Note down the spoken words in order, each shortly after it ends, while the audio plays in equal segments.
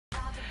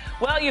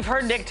Well, you've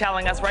heard Nick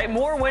telling us, right?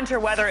 More winter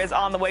weather is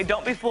on the way.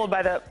 Don't be fooled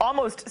by the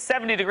almost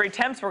 70-degree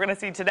temps we're going to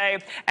see today.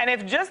 And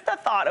if just the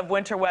thought of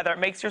winter weather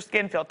makes your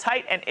skin feel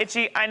tight and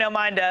itchy, I know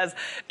mine does.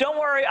 Don't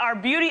worry, our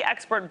beauty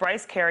expert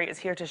Bryce Carey is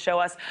here to show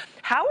us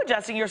how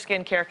adjusting your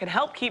skincare can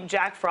help keep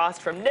Jack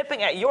Frost from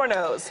nipping at your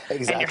nose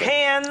and your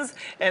hands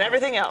and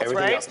everything else,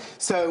 right?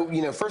 So,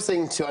 you know, first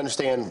thing to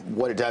understand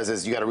what it does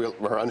is you got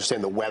to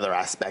understand the weather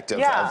aspect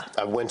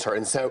of winter.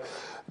 And so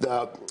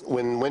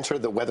when winter,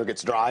 the weather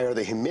gets drier,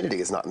 the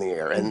humidity is not in the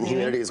air. And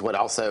humidity is what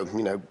also,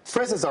 you know,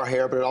 frizzes our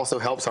hair, but it also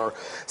helps our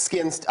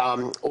skin's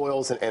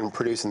oils and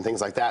produce and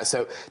things like that.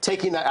 So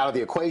taking that out of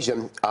the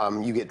equation,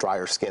 you get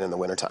drier skin in the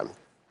wintertime.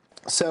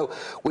 So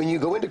when you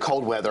go into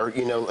cold weather,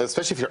 you know,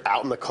 especially if you're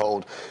out in the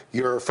cold,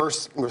 your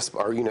first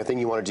thing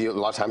you want to do, a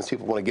lot of times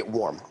people want to get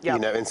warm, you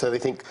know, and so they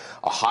think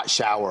a hot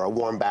shower, a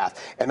warm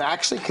bath, and that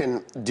actually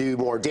can do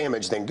more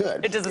damage than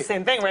good. It does the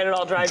same thing, right? It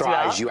all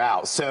dries you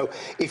out. So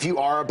if you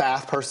are a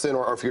bath person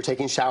or if you're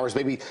taking showers,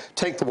 maybe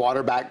take the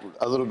water back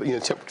a little bit, you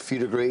know, a few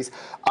degrees,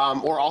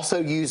 or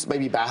also use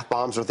maybe bath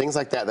bombs or things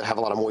like that that have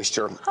a lot of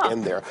moisture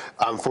in there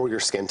for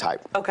your skin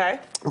type. Okay.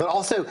 But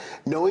also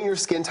knowing your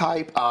skin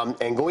type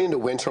and going into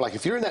winter, like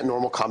if you're in that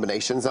normal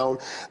combination zone,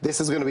 this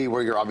is going to be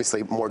where you're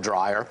obviously more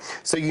drier.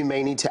 So you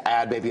may need to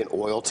add maybe an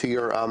oil to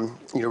your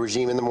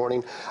regime in the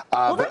morning.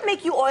 Will that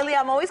make you oily?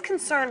 I'm always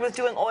concerned with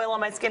doing oil on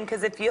my skin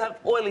because if you have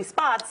oily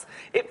spots,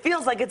 it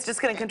feels like it's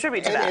just going to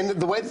contribute to that. And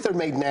the way that they're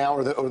made now,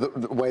 or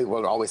the way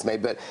they're always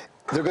made, but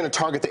they're going to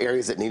target the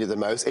areas that need it the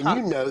most. And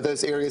you know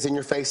those areas in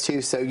your face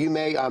too, so you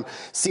may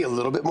see a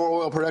little bit more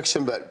oil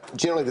production, but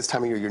generally this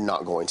time of year you're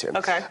not going to.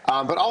 Okay.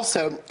 But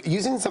also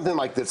using something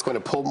like that's going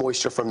to pull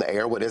moisture from the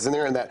air, what is in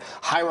there, and that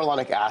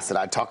hyaluronic acid,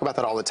 I talk about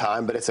that all the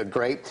time, but it's a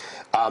great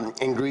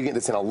ingredient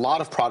that's in a lot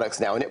of products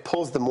now, and it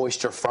pulls the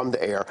moisture from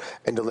the air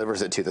and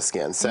delivers it to the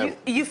skin. So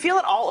you feel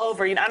it all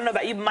over. You know, I don't know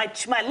about you,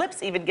 my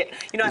lips even get,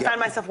 you know, I find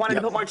myself wanting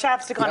to put more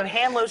chapstick on and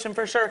hand lotion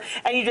for sure,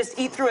 and you just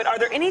eat through it. Are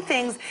there any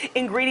things,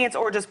 ingredients,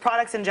 or just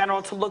products in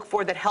general to look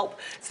for that help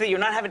so that you're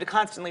not having to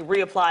constantly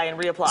reapply and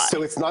reapply?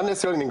 So it's not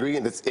necessarily an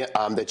ingredient that's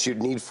that you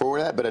need for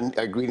that, but an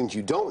ingredient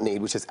you don't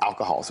need, which is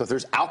alcohol. So if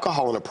there's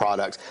alcohol in a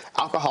product,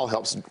 alcohol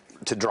helps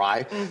to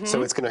dry,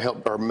 so it's going to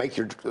help or make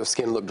your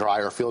skin look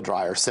drier or feel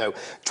drier. So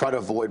try to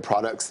avoid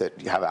products that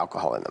have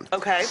alcohol in them.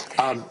 Okay.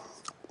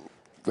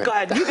 Go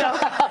ahead, you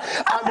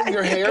go.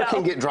 Your hair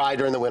can get dry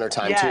during the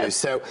wintertime too.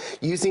 So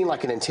using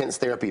like an intense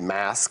therapy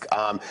mask,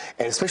 and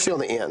especially on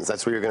the ends,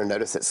 that's where you're going to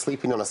notice that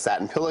sleeping on a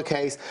satin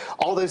pillowcase,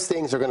 all those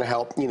things are going to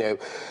help, you know.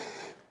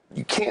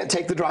 You can't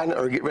take the dryness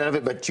or get rid of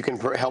it, but you can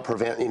help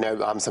prevent, you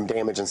know, some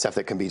damage and stuff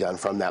that can be done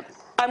from that.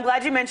 I'm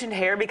glad you mentioned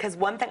hair because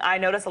one thing I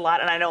notice a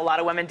lot, and I know a lot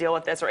of women deal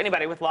with this, or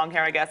anybody with long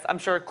hair, I guess. I'm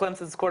sure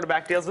Clemson's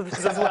quarterback deals with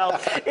this as well.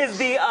 Is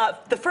the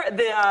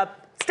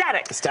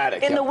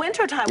static. In the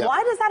wintertime.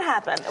 Why does that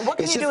happen? What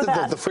can you do with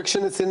that? The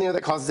friction that's in there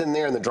that causes in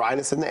there and the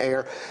dryness in the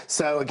air.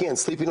 So again,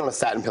 sleeping on a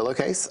satin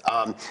pillowcase.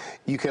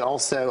 You can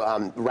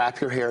also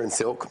wrap your hair in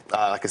silk,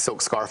 like a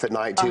silk scarf at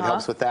night too,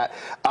 helps with that.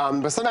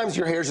 But sometimes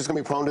your hair is just going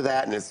to be prone to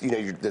that, and it's, you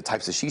know, the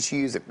types of sheets you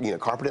use, you know,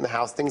 carpet in the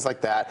house, things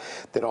like that,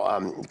 that'll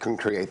can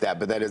create that.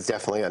 But that is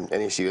definitely an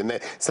issue. And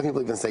some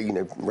people even say, you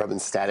know, rubbing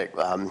static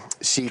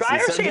sheets. Dryer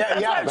sheets.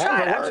 That's what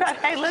I'm trying.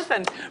 Hey, works.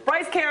 listen,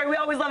 Bryce Carey, we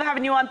always love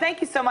having you on.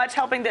 Thank you so much,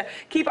 helping to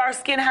keep our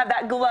skin have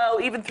that glow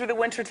even through the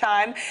winter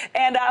time.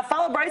 And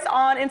follow Bryce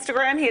on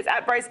Instagram. He is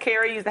at Bryce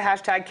Carey. Use the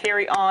hashtag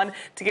CarryOn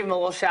to give him a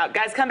little shout.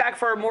 Guys, come back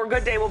for more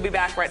Good Day. We'll be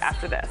back right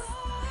after this.